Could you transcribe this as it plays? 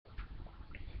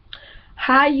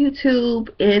Hi YouTube,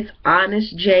 it's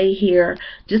Honest Jay here,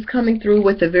 just coming through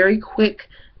with a very quick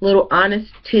little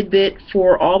honest tidbit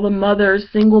for all the mothers,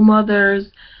 single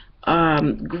mothers,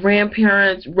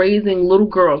 grandparents raising little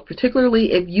girls,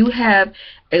 particularly if you have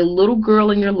a little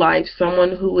girl in your life,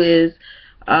 someone who is,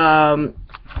 I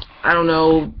don't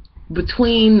know,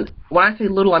 between, when I say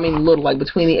little, I mean little, like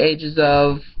between the ages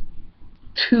of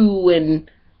 2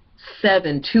 and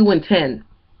 7, 2 and 10.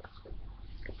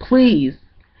 Please,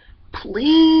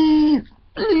 please,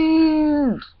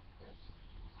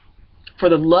 for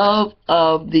the love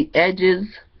of the edges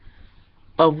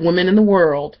of women in the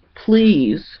world,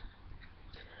 please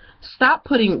stop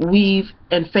putting weave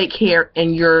and fake hair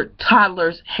in your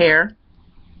toddler's hair.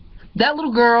 That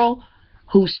little girl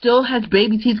who still has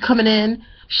baby teeth coming in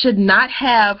should not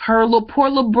have her poor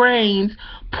little brains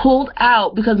pulled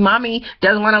out because mommy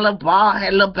doesn't want a little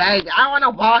bald-headed little baby. I want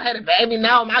a bald-headed baby.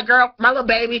 No, my little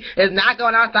baby is not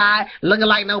going outside looking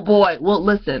like no boy. Well,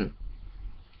 listen,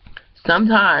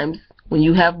 sometimes when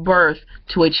you have birth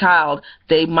to a child,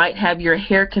 they might have your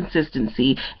hair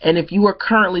consistency, and if you are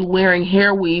currently wearing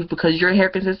hair weave because your hair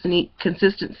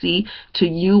consistency to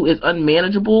you is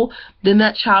unmanageable, then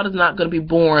that child is not going to be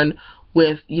born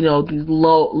with, you know, these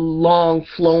long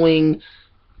flowing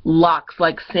locks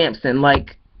like Samson.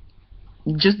 Like,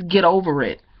 just get over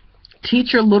it.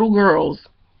 Teach your little girls,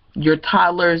 your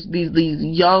toddlers, these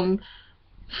young,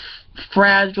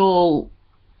 fragile,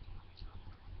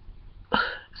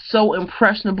 so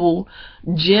impressionable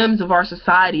gems of our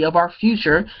society, of our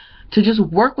future, to just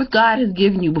work with God has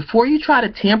given you. Before you try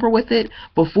to tamper with it,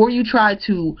 before you try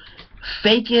to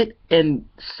fake it and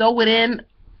sew it in,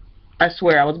 I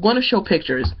swear, I was going to show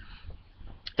pictures.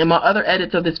 In my other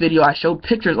edits of this video, I showed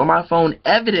pictures on my phone,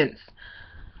 evidence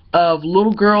of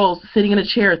little girls sitting in a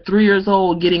chair, 3 years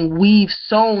old, getting weave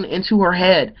sewn into her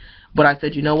head. But I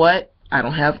said, you know what? I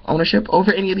don't have ownership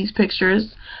over any of these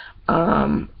pictures.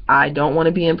 I don't want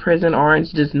to be in prison.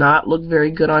 Orange does not look very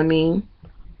good on me.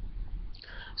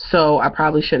 So I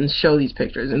probably shouldn't show these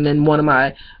pictures. And then one of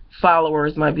my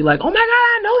followers might be like, oh my God,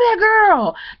 I know that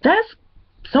girl. That's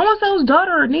so-and-so's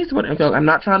daughter or niece. Okay, I'm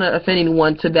not trying to offend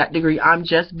anyone to that degree. I'm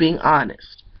just being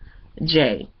honest.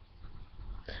 Jay,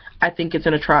 I think it's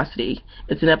an atrocity.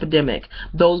 It's an epidemic.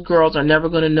 Those girls are never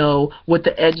going to know what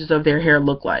the edges of their hair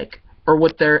look like or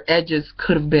what their edges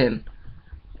could have been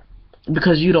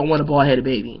because you don't want a bald-headed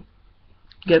baby.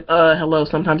 Hello,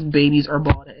 sometimes babies are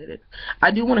bald-headed.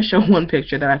 I do want to show one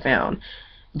picture that I found.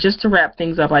 Just to wrap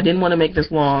things up, I didn't want to make this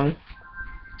long.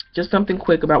 Just something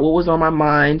quick about what was on my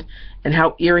mind and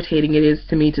how irritating it is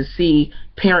to me to see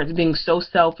parents being so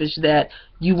selfish that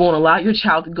you won't allow your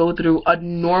child to go through a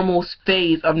normal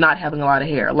phase of not having a lot of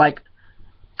hair. Like,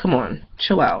 come on,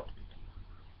 chill out.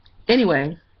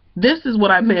 Anyway, this is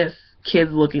what I miss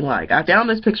kids looking like. I found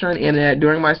this picture on the internet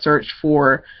during my search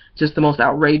for just the most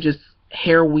outrageous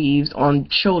hair weaves on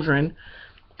children,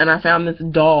 and I found this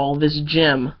doll, this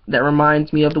gem that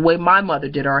reminds me of the way my mother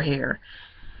did our hair.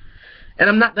 And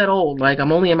I'm not that old. Like,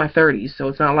 I'm only in my 30s, so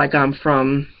it's not like I'm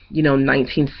from, you know,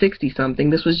 1960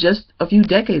 something. This was just a few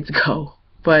decades ago.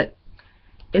 But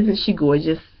isn't she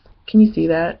gorgeous? Can you see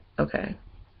that? Okay.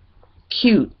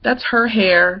 Cute. That's her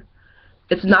hair.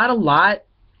 It's not a lot,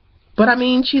 but I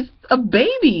mean, she's a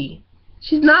baby.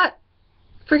 She's not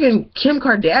freaking Kim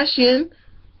Kardashian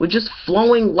with just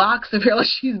flowing locks of hair like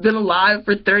she's been alive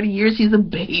for 30 years. She's a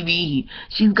baby.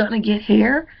 She's gonna get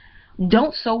hair.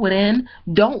 Don't sew it in.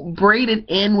 Don't braid it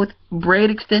in with braid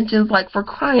extensions, like, for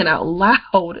crying out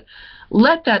loud.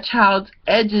 Let that child's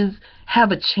edges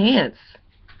have a chance.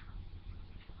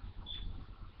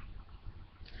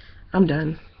 I'm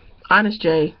done. Honest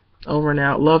Jay, over and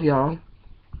out. Love y'all.